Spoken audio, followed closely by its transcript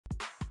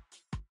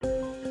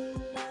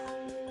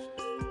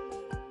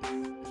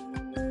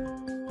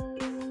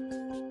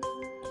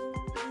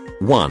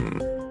1.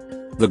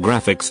 The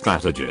Graphic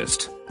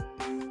Strategist.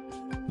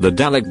 The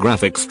Dalek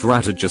Graphic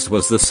Strategist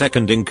was the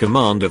second in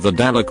command of the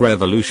Dalek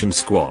Revolution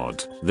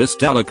Squad. This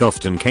Dalek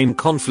often came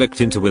conflict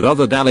into with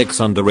other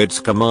Daleks under its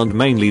command,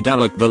 mainly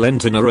Dalek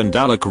Valentina and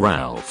Dalek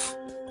Ralph.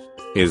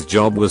 His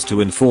job was to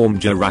inform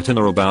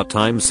Jaratina about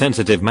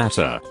time-sensitive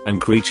matter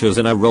and creatures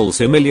in a role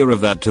similar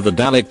of that to the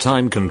Dalek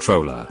Time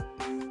Controller.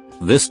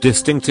 This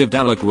distinctive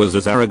Dalek was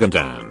as arrogant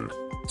and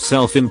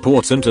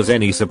self-important as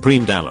any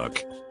Supreme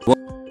Dalek.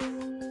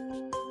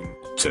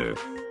 2.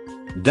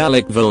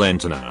 Dalek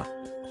Valentina.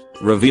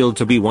 Revealed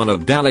to be one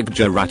of Dalek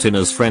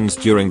Jaratina's friends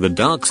during the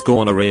Dark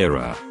Corner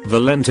era,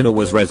 Valentina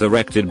was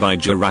resurrected by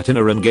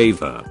Jaratina and gave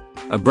her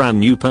a brand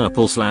new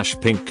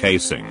purple/pink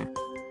casing.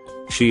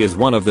 She is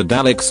one of the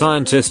Dalek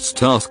scientists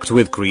tasked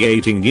with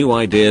creating new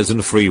ideas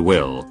and free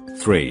will.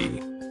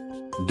 3.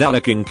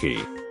 Dalek Inky.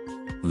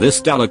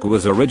 This Dalek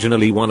was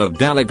originally one of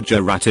Dalek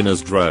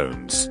Jaratina's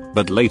drones,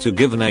 but later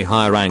given a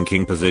higher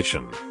ranking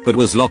position, but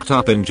was locked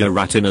up in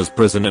Jaratina's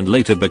prison and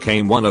later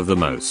became one of the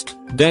most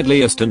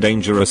deadliest and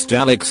dangerous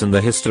Daleks in the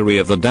history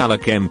of the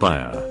Dalek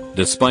Empire.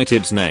 Despite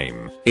its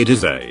name, it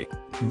is a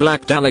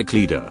black Dalek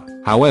leader,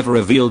 however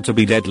revealed to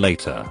be dead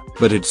later,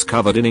 but it's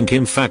covered in ink.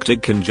 In fact,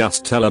 it can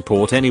just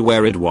teleport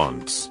anywhere it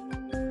wants.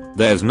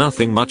 There's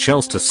nothing much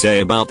else to say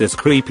about this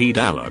creepy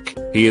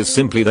Dalek. He is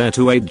simply there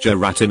to aid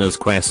Jaratina's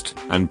quest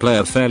and play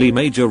a fairly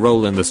major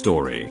role in the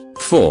story.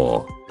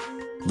 4.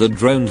 The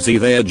drones,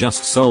 they are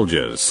just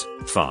soldiers.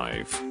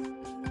 5.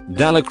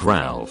 Dalek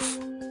Ralph.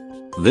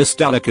 This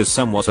Dalek is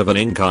somewhat of an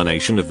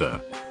incarnation of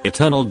the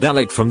Eternal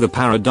Dalek from the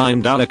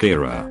Paradigm Dalek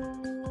era.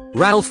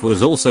 Ralph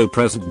was also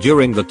present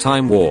during the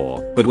Time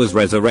War, but was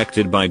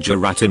resurrected by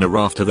Jaratina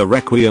after the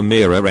Requiem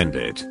era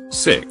ended.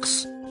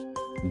 6.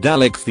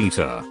 Dalek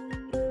Theta.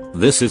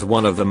 This is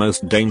one of the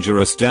most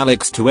dangerous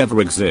Daleks to ever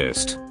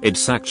exist.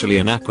 It's actually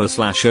an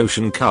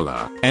aqua/ocean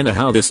color.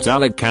 Anyhow, this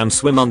Dalek can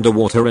swim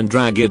underwater and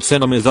drag its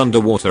enemies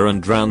underwater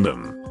and drown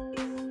them.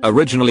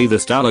 Originally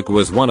this Dalek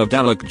was one of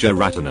Dalek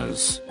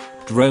Jaratina's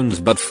drones,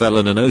 but fell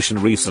in an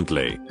ocean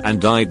recently and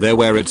died there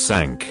where it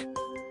sank.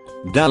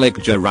 Dalek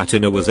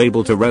Jaratina was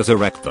able to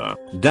resurrect the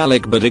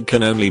Dalek, but it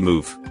can only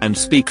move and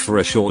speak for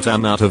a short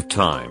amount of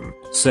time.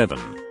 7.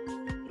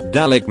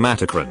 Dalek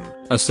Matacron.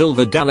 A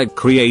silver Dalek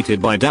created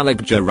by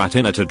Dalek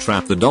Jaratina to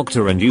trap the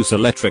Doctor and use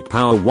electric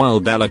power while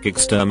Dalek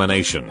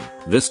extermination.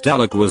 This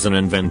Dalek was an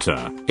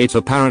inventor. It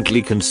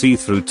apparently can see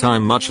through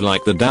time, much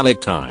like the Dalek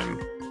Time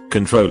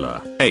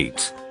Controller.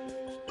 8.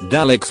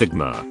 Dalek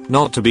Sigma.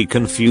 Not to be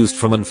confused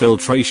from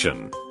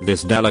infiltration.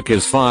 This Dalek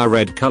is fire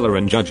red color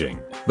and judging,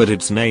 but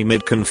its name,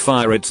 it can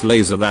fire its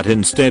laser that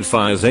instead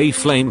fires a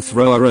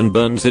flamethrower and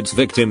burns its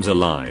victims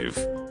alive.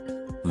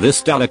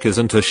 This Dalek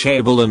isn't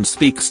ashable and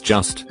speaks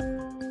just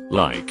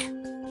like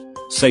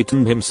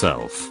Satan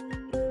himself,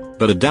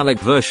 but a Dalek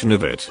version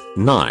of it.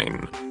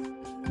 9.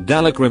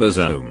 Dalek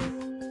Ribosome.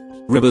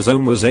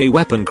 Ribosome was a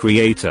weapon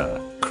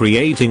creator,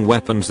 creating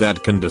weapons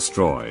that can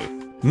destroy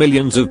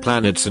millions of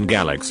planets and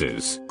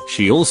galaxies.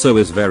 She also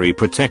is very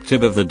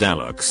protective of the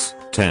Daleks.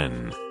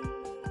 10.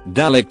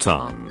 Dalek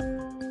Tarn.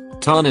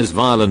 Tarn is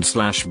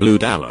violent/blue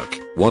Dalek.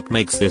 What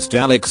makes this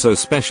Dalek so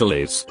special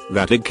is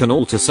that it can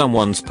alter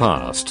someone's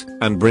past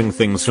and bring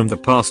things from the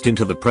past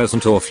into the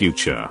present or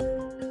future.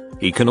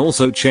 He can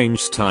also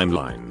change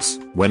timelines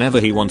whenever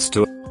he wants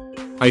to.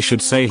 I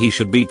should say he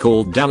should be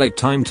called Dalek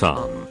Time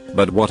Tarn,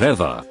 but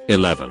whatever.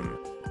 11.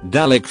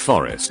 Dalek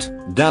Forest.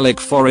 Dalek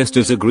Forest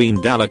is a green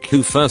Dalek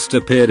who first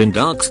appeared in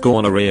Dark's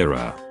Corner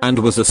era and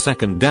was the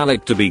second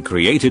Dalek to be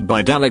created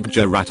by Dalek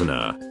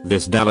Jaratina.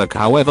 This Dalek,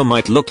 however,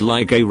 might look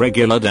like a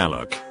regular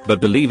Dalek, but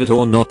believe it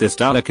or not, this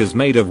Dalek is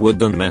made of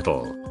wood and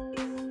metal.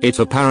 It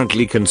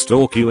apparently can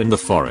stalk you in the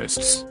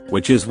forests,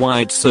 which is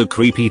why it's so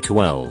creepy.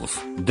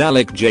 12.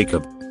 Dalek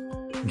Jacob.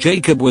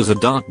 Jacob was a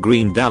dark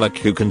green Dalek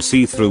who can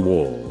see through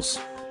walls.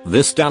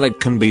 This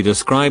Dalek can be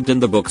described in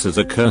the books as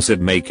a cursed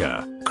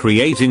maker,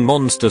 creating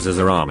monsters as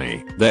her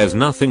army. There's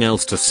nothing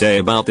else to say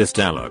about this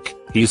Dalek.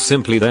 He's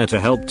simply there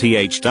to help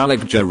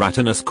Dalek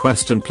Jaratina's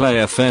quest and play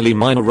a fairly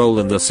minor role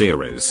in the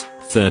series.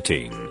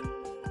 13.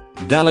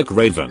 Dalek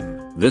Raven.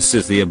 This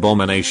is the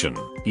Abomination.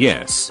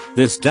 Yes,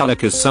 this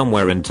Dalek is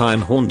somewhere in time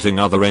haunting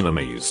other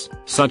enemies,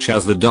 such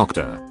as the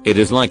Doctor. It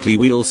is likely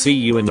we'll see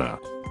you in the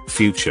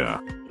future.